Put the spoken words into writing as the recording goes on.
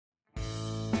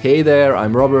Hey there,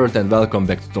 I'm Robert and welcome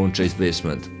back to Tone Chase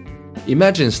Basement.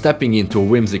 Imagine stepping into a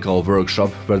whimsical workshop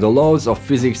where the laws of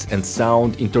physics and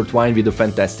sound intertwine with the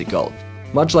fantastical,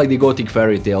 much like the gothic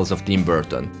fairy tales of Tim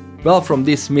Burton. Well, from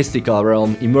this mystical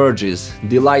realm emerges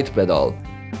the light pedal,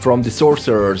 from the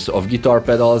sorcerers of guitar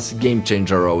pedals,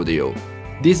 Gamechanger Audio.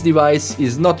 This device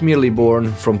is not merely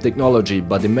born from technology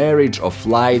but the marriage of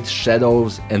light,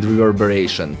 shadows and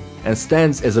reverberation, and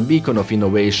stands as a beacon of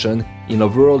innovation in a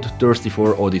world thirsty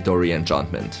for auditory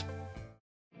enchantment.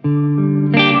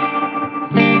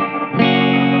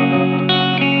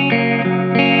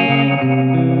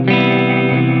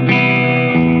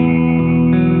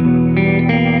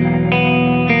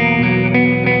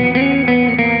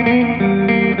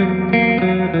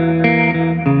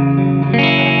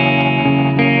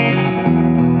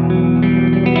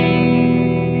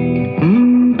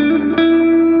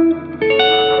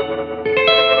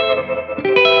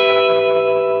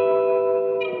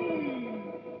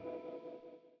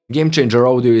 Gamechanger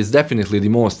Audio is definitely the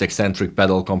most eccentric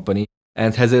pedal company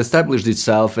and has established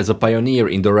itself as a pioneer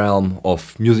in the realm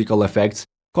of musical effects,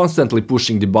 constantly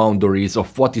pushing the boundaries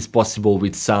of what is possible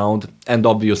with sound and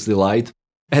obviously light,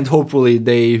 and hopefully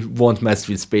they won't mess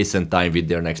with space and time with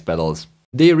their next pedals.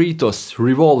 Their ethos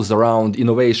revolves around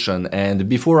innovation and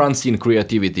before unseen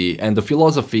creativity, and a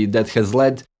philosophy that has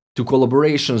led to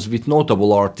collaborations with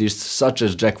notable artists such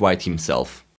as Jack White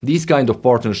himself. These kind of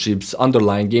partnerships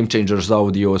underline Gamechanger's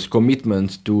Audio's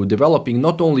commitment to developing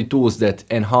not only tools that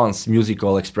enhance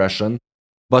musical expression,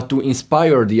 but to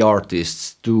inspire the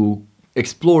artists to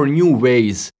explore new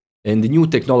ways and new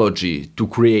technology to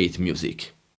create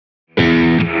music.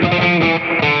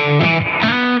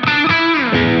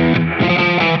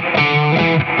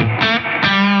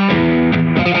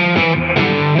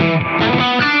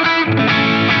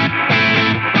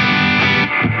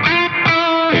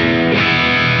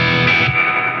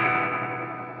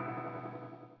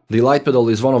 The light pedal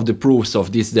is one of the proofs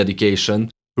of this dedication,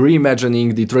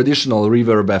 reimagining the traditional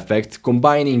reverb effect,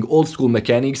 combining old-school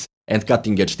mechanics and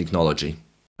cutting-edge technology.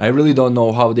 I really don't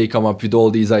know how they come up with all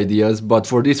these ideas, but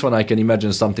for this one I can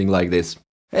imagine something like this.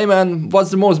 Hey man, what's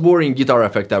the most boring guitar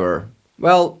effect ever?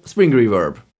 Well, spring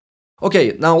reverb.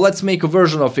 Okay, now let's make a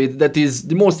version of it that is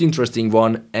the most interesting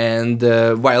one, and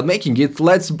while making it,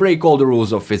 let's break all the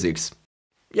rules of physics.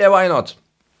 Yeah, why not?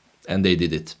 And they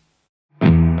did it.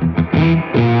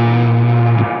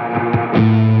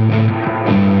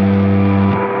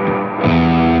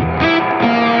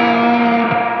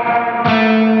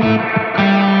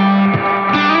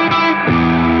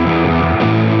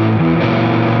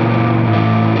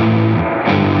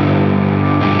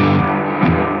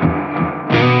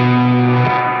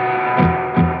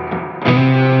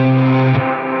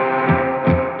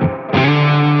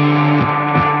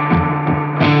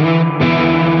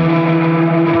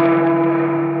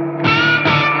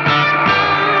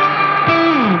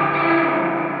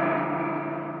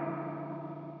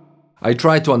 I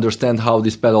tried to understand how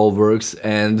this pedal works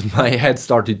and my head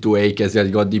started to ache as I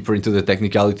got deeper into the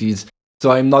technicalities,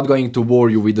 so I'm not going to bore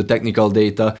you with the technical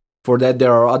data. For that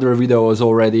there are other videos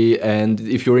already, and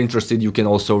if you're interested you can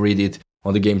also read it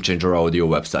on the Gamechanger Audio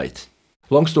website.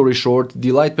 Long story short,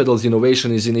 the light pedal's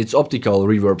innovation is in its optical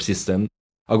reverb system,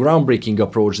 a groundbreaking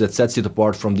approach that sets it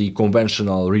apart from the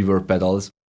conventional reverb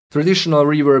pedals. Traditional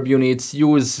reverb units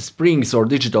use springs or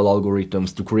digital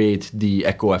algorithms to create the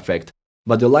echo effect,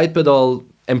 but the light pedal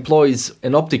employs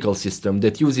an optical system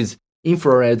that uses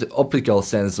infrared optical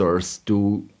sensors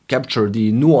to capture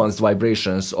the nuanced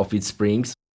vibrations of its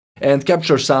springs and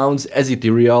capture sounds as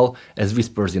ethereal as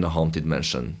whispers in a haunted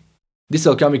mansion. This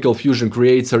alchemical fusion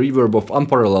creates a reverb of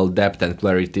unparalleled depth and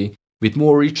clarity, with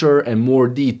more richer and more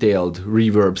detailed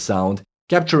reverb sound,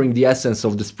 capturing the essence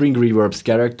of the spring reverb's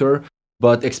character,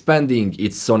 but expanding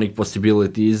its sonic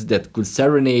possibilities that could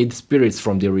serenade spirits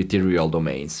from their ethereal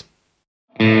domains.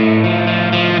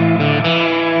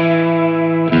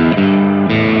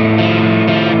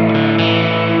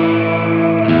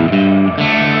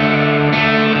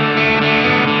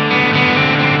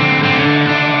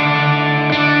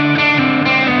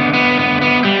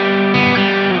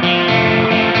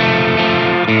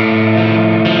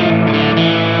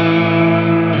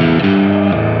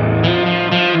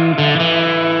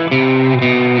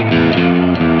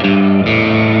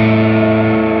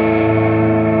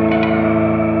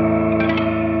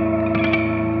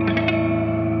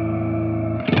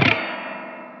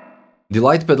 The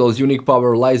light pedal's unique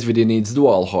power lies within its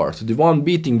dual heart, the one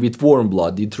beating with warm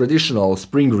blood, the traditional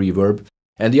spring reverb,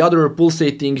 and the other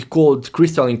pulsating cold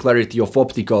crystalline clarity of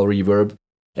optical reverb,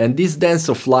 and this dance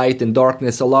of light and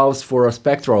darkness allows for a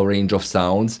spectral range of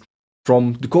sounds,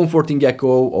 from the comforting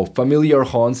echo of familiar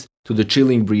haunts to the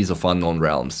chilling breeze of unknown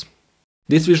realms.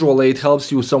 This visual aid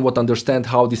helps you somewhat understand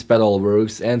how this pedal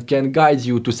works and can guide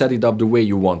you to set it up the way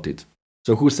you want it.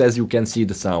 So who says you can see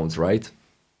the sounds, right?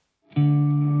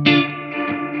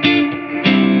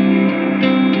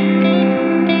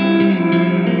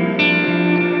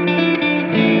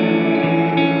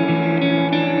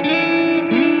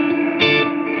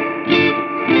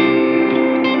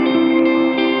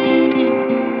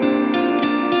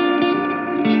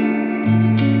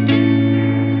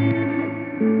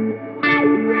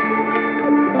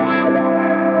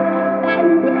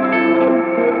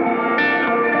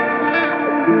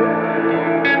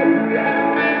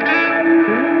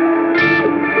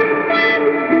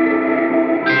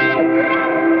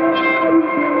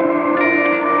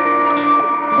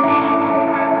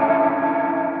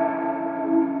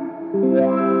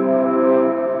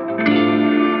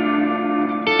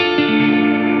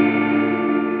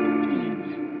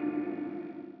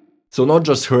 So not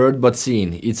just heard but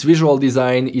seen, its visual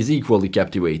design is equally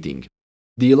captivating.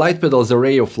 The light pedal's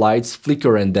array of lights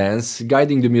flicker and dance,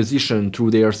 guiding the musician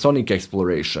through their sonic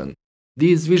exploration.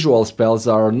 These visual spells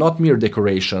are not mere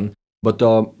decoration, but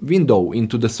a window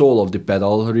into the soul of the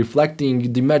pedal,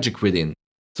 reflecting the magic within.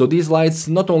 So these lights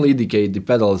not only indicate the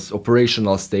pedal's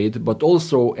operational state, but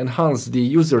also enhance the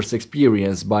user's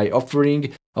experience by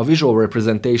offering a visual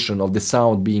representation of the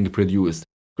sound being produced,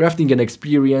 crafting an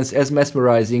experience as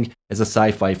mesmerizing as a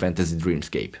sci-fi fantasy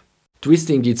dreamscape.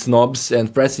 Twisting its knobs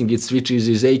and pressing its switches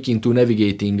is akin to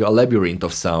navigating a labyrinth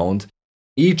of sound,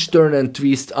 each turn and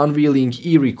twist unveiling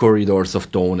eerie corridors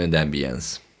of tone and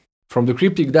ambience. From the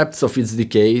cryptic depths of its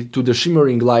decay to the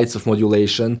shimmering lights of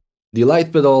modulation, the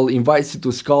light pedal invites you to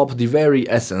sculpt the very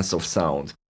essence of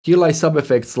sound. Here lie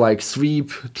sub-effects like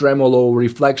sweep, tremolo,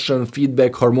 reflection,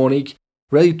 feedback, harmonic,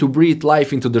 ready to breathe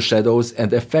life into the shadows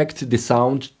and affect the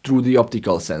sound through the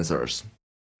optical sensors.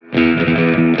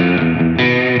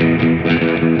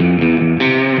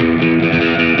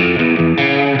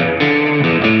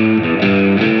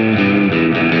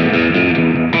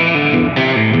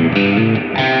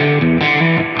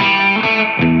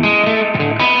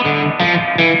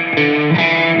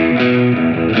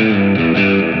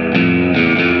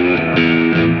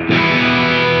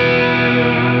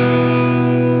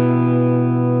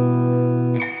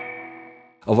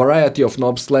 A variety of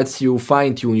knobs lets you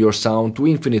fine-tune your sound to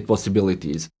infinite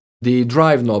possibilities. The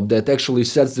drive knob that actually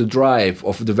sets the drive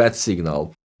of the wet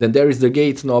signal. Then there is the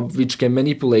gate knob which can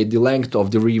manipulate the length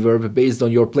of the reverb based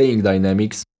on your playing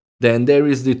dynamics. Then there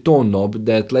is the tone knob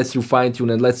that lets you fine-tune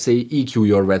and let's say EQ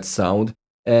your wet sound.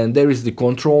 And there is the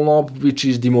control knob, which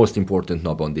is the most important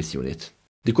knob on this unit.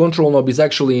 The control knob is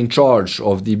actually in charge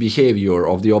of the behavior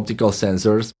of the optical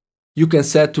sensors. You can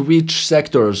set which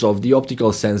sectors of the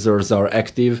optical sensors are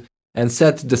active and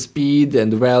set the speed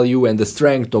and value and the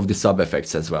strength of the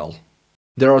sub-effects as well.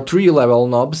 There are 3 level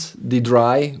knobs, the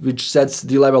dry, which sets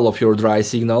the level of your dry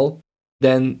signal,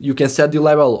 then you can set the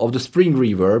level of the spring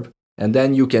reverb, and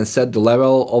then you can set the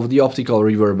level of the optical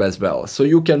reverb as well, so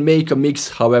you can make a mix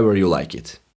however you like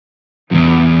it.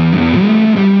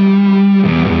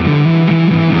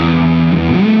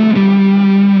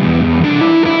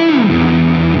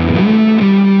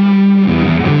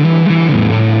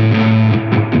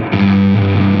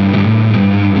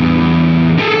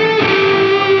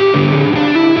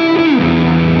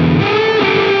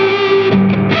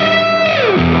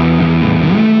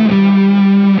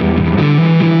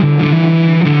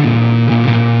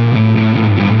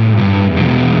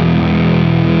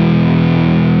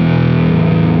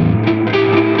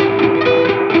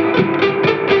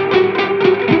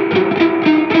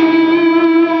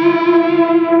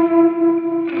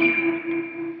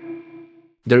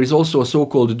 There is also a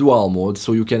so-called dual mode,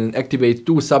 so you can activate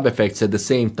 2 sub-effects at the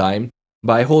same time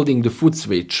by holding the foot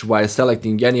switch while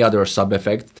selecting any other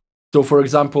sub-effect. So for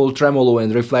example, tremolo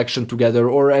and reflection together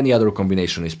or any other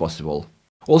combination is possible.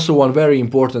 Also one very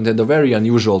important and a very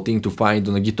unusual thing to find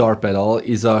on a guitar pedal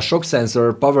is a shock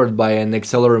sensor powered by an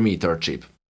accelerometer chip.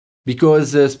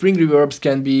 Because spring reverbs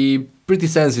can be pretty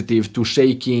sensitive to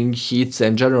shaking, hits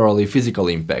and generally physical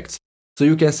impacts. So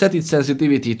you can set its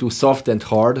sensitivity to soft and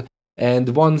hard, and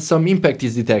once some impact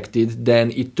is detected,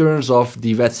 then it turns off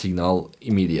the wet signal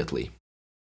immediately.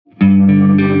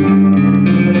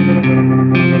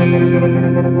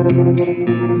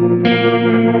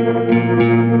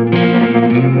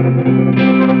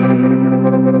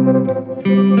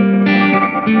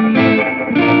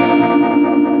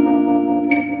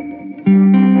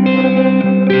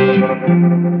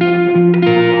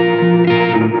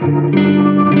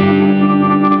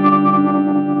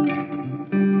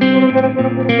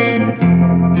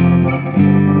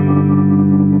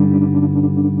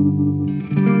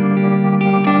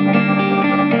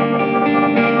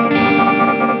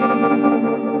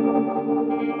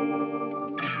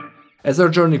 As our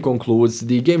journey concludes,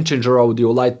 the Gamechanger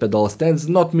Audio light pedal stands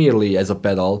not merely as a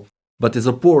pedal, but as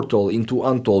a portal into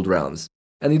untold realms.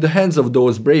 And in the hands of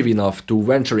those brave enough to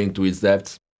venture into its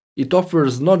depths, it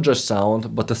offers not just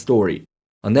sound, but a story,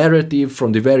 a narrative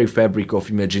from the very fabric of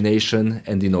imagination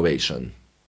and innovation.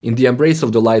 In the embrace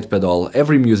of the light pedal,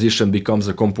 every musician becomes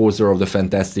a composer of the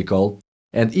fantastical,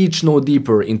 and each know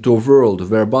deeper into a world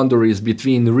where boundaries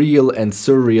between real and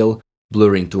surreal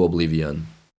blur into oblivion.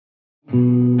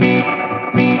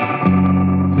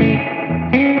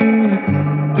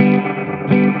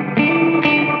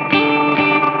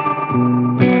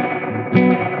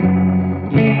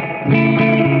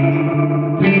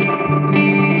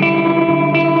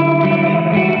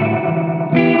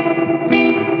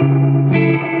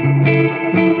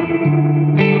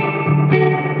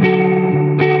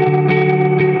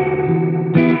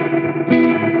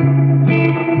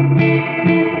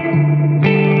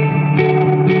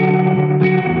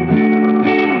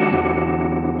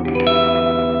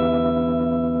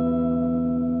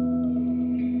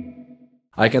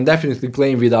 I can definitely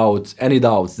claim without any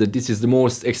doubts that this is the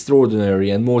most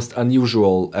extraordinary and most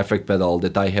unusual effect pedal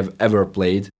that I have ever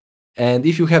played, and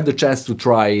if you have the chance to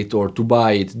try it or to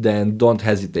buy it, then don't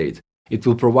hesitate. It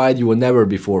will provide you a never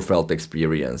before felt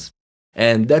experience.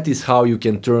 And that is how you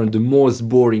can turn the most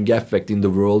boring effect in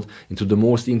the world into the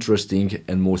most interesting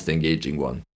and most engaging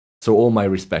one. So all my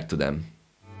respect to them.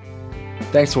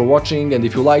 Thanks for watching, and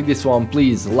if you like this one,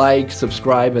 please like,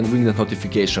 subscribe and ring the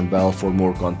notification bell for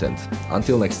more content.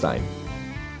 Until next time.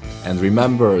 And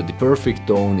remember, the perfect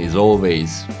tone is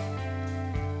always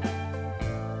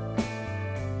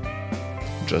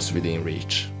just within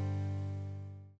reach.